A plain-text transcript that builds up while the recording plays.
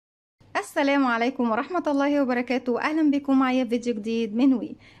السلام عليكم ورحمة الله وبركاته. أهلا بكم معايا في فيديو جديد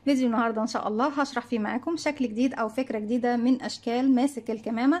من فيديو النهاردة إن شاء الله هشرح فيه معاكم شكل جديد أو فكرة جديدة من أشكال ماسك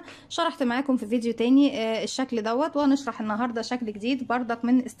الكمامة. شرحت معاكم في فيديو تاني الشكل دوت، وهنشرح النهاردة شكل جديد بردك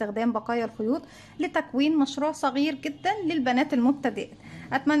من استخدام بقايا الخيوط لتكوين مشروع صغير جدا للبنات المبتدئات.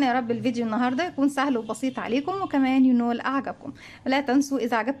 أتمنى يا رب الفيديو النهاردة يكون سهل وبسيط عليكم وكمان ينول أعجابكم. لا تنسوا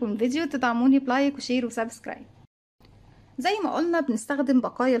إذا عجبكم الفيديو تدعموني بلايك وشير وسبسكرايب. زي ما قلنا بنستخدم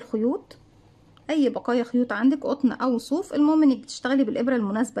بقايا الخيوط، اي بقايا خيوط عندك قطن او صوف، المهم انك تشتغلي بالابره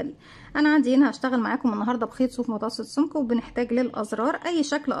المناسبه لي. انا عندي هنا هشتغل معاكم النهارده بخيط صوف متوسط السمك، وبنحتاج للازرار اي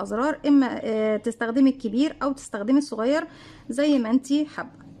شكل ازرار، اما تستخدمي الكبير او تستخدمي الصغير زي ما انتي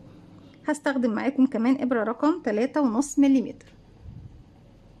حابه. هستخدم معاكم كمان ابره رقم 3.5 ملم.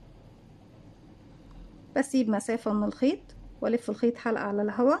 بسيب مسافه من الخيط والف الخيط حلقه على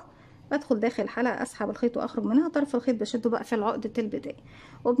الهواء، بدخل داخل الحلقه اسحب الخيط واخرج منها، طرف الخيط بشده بقى في عقده البدايه،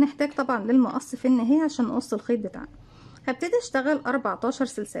 وبنحتاج طبعا للمقص في النهايه عشان نقص الخيط بتاعنا. هبتدي اشتغل 14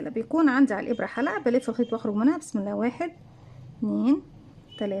 سلسله، بيكون عندي على الابره حلقه، بلف الخيط واخرج منها. بسم الله، 1 2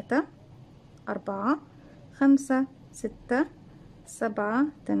 3 4 5 6 7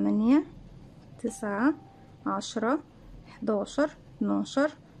 8 9 10 11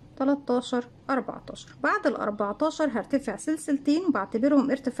 12 13 14. بعد ال 14 هرتفع سلسلتين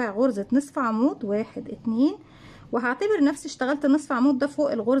وبعتبرهم ارتفاع غرزة نصف عمود، 1 2، وهعتبر نفسي اشتغلت نصف عمود ده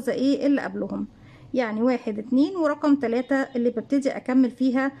فوق الغرزة اللي قبلهم، يعني 1 2 ورقم 3 اللي ببتدي اكمل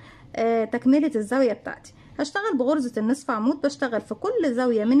فيها تكملة الزاوية بتاعتي. هشتغل بغرزة النصف عمود، بشتغل في كل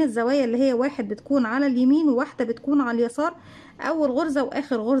زاوية من الزوايا اللي هي 1 بتكون على اليمين وواحدة بتكون على اليسار، اول غرزة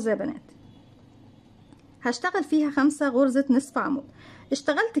واخر غرزة يا بنات. هشتغل فيها 5 غرزة نصف عمود.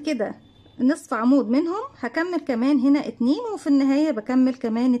 اشتغلت كده نصف عمود منهم، هكمل كمان هنا 2، وفي النهاية بكمل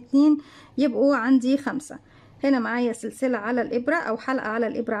كمان 2، يبقوا عندي 5. هنا معايا سلسلة على الإبرة أو حلقة على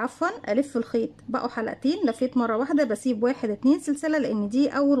الإبرة عفوا، ألف الخيط بقوا حلقتين، لفيت مرة واحدة، بسيب 1 2 سلسلة لأن دي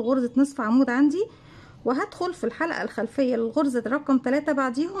أول غرزة نصف عمود عندي، وهدخل في الحلقة الخلفية للغرزة رقم 3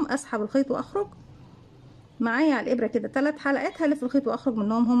 بعديهم، أسحب الخيط وأخرج. معايا على الإبرة كده 3 حلقات، هلف الخيط وأخرج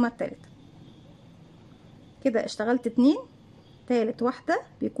منهم هما التلاتة. كده اشتغلت 2، تالت واحدة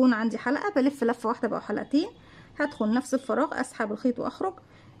بيكون عندي حلقة، بلف لفة واحدة بقى حلقتين، هدخل نفس الفراغ اسحب الخيط واخرج.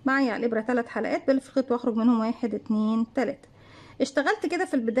 معايا على الابرة 3 حلقات، بلف الخيط واخرج منهم 1 2 3. اشتغلت كده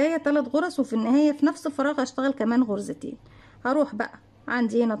في البداية 3 غرز، وفي النهاية في نفس الفراغ هشتغل كمان غرزتين. هروح بقى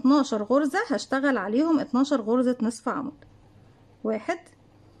عندي هنا 12 غرزة هشتغل عليهم 12 غرزة نصف عمود، 1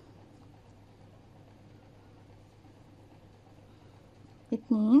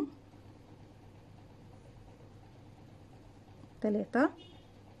 2 3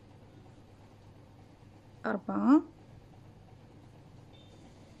 4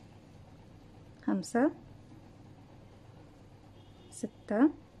 5 6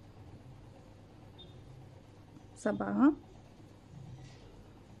 7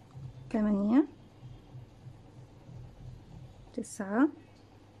 8 9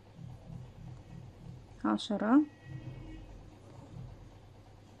 10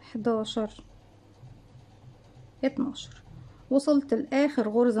 11 12. وصلت لاخر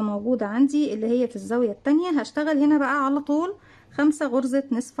غرزة موجودة عندي اللي هي في الزاوية التانية. هشتغل هنا بقى على طول 5 غرزة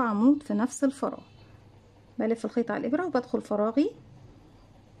نصف عمود في نفس الفراغ، بلف الخيط على الابرة وبدخل فراغي،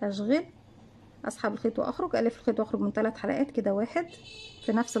 اشغل، اسحب الخيط واخرج، الف الخيط واخرج من 3 حلقات كده، 1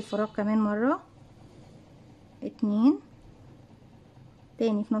 في نفس الفراغ كمان مرة، 2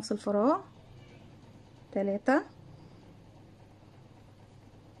 تاني في نفس الفراغ، 3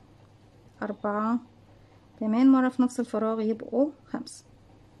 4 كمان مرة في نفس الفراغ، يبقوا 5.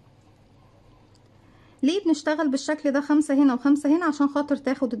 ليه بنشتغل بالشكل ده 5 هنا و5 هنا؟ عشان خاطر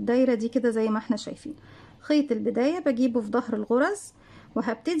تاخد الدايرة دي كده زي ما احنا شايفين. خيط البداية بجيبه في ظهر الغرز،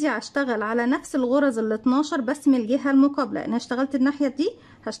 وهبتدي اشتغل على نفس الغرز ال 12 بس من الجهة المقابلة. انا اشتغلت الناحية دي،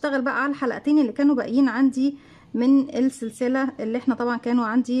 هشتغل بقى على الحلقتين اللي كانوا باقيين عندي من السلسلة اللي احنا طبعا كانوا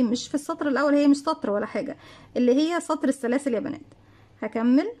عندي مش في السطر الاول، هي مش سطر ولا حاجة، اللي هي سطر السلاسل يا بنات.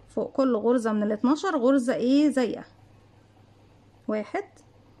 هكمل فوق كل غرزة من ال 12 غرزة زيها، 1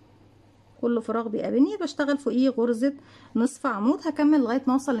 كل فراغ بيقابلني بشتغل فوقيه غرزة نصف عمود. هكمل لغاية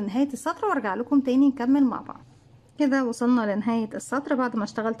ما اوصل لنهاية السطر وارجع لكم تاني نكمل مع بعض. كده وصلنا لنهاية السطر بعد ما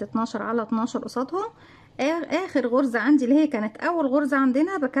اشتغلت 12 على 12 قصادهم. اخر غرزة عندي اللي هي كانت اول غرزة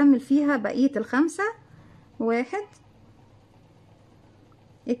عندنا بكمل فيها بقية الخمسة، 1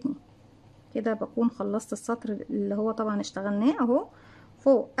 2. كده بكون خلصت السطر اللي هو طبعا اشتغلناه اهو.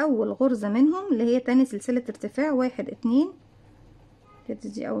 فوق اول غرزة منهم اللي هي تاني سلسلة ارتفاع، 1 2 كده،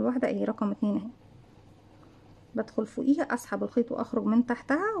 دي اول واحدة اهي رقم 2 اهي، بدخل فوقيها اسحب الخيط واخرج من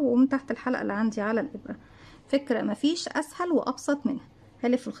تحتها ومن تحت الحلقة اللي عندي على الابرة. فكرة مفيش اسهل وابسط منها.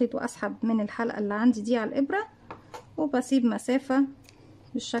 هلف الخيط واسحب من الحلقة اللي عندي دي على الابرة، وبسيب مسافة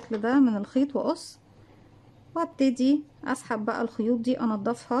بالشكل ده من الخيط واقص، وابتدي اسحب بقى الخيوط دي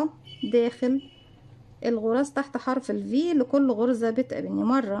انضفها داخل الغرز تحت حرف الفي. لكل غرزة بتقابلني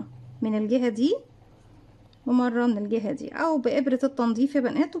مرة من الجهة دي ومرة من الجهة دي، او بإبرة التنظيف يا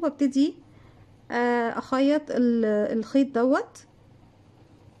بنات، وببتدي اخيط الخيط دوت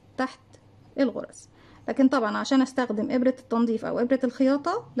تحت الغرز. لكن طبعا عشان استخدم ابرة التنظيف او ابرة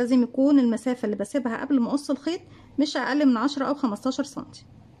الخياطة لازم يكون المسافة اللي بسيبها قبل ما اقص الخيط مش اقل من 10 او 15 سنتي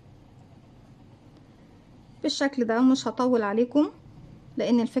بالشكل ده. مش هطول عليكم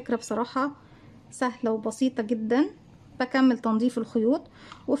لان الفكرة بصراحة سهلة وبسيطة جدا. بكمل تنظيف الخيوط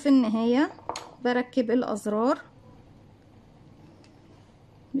وفي النهاية بركب الازرار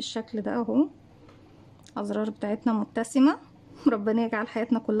بالشكل ده اهو. الازرار بتاعتنا متسمة. ربنا يجعل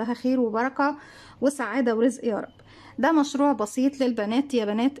حياتنا كلها خير وبركة وسعادة ورزق يا رب. ده مشروع بسيط للبنات يا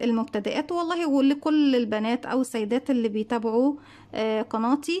بنات المبتدئات والله، ولكل البنات او السيدات اللي بيتابعوا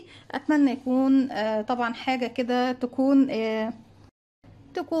قناتي. اتمنى يكون طبعا حاجة كده تكون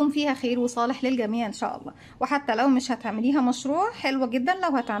فيها خير وصالح للجميع ان شاء الله. وحتى لو مش هتعمليها مشروع، حلوة جدا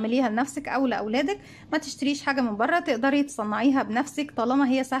لو هتعمليها لنفسك او لاولادك. ما تشتريش حاجة من بره، تقدري تصنعيها بنفسك طالما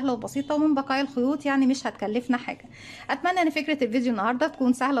هي سهلة وبسيطة ومن بقايا الخيوط، يعني مش هتكلفنا حاجة. اتمنى ان فكرة الفيديو النهاردة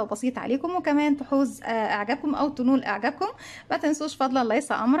تكون سهلة وبسيطة عليكم، وكمان تحوز اعجابكم او تنول اعجابكم. ما تنسوش فضلا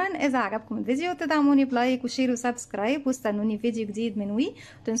ليس امرا اذا عجبكم الفيديو تدعموني بلايك وشير وسبسكرايب، واستنوني فيديو جديد من وي.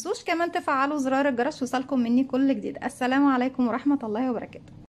 ما تنسوش كمان تفعلوا زرار الجرس يوصلكم مني كل جديد. السلام عليكم ورحمة الله وبركاته.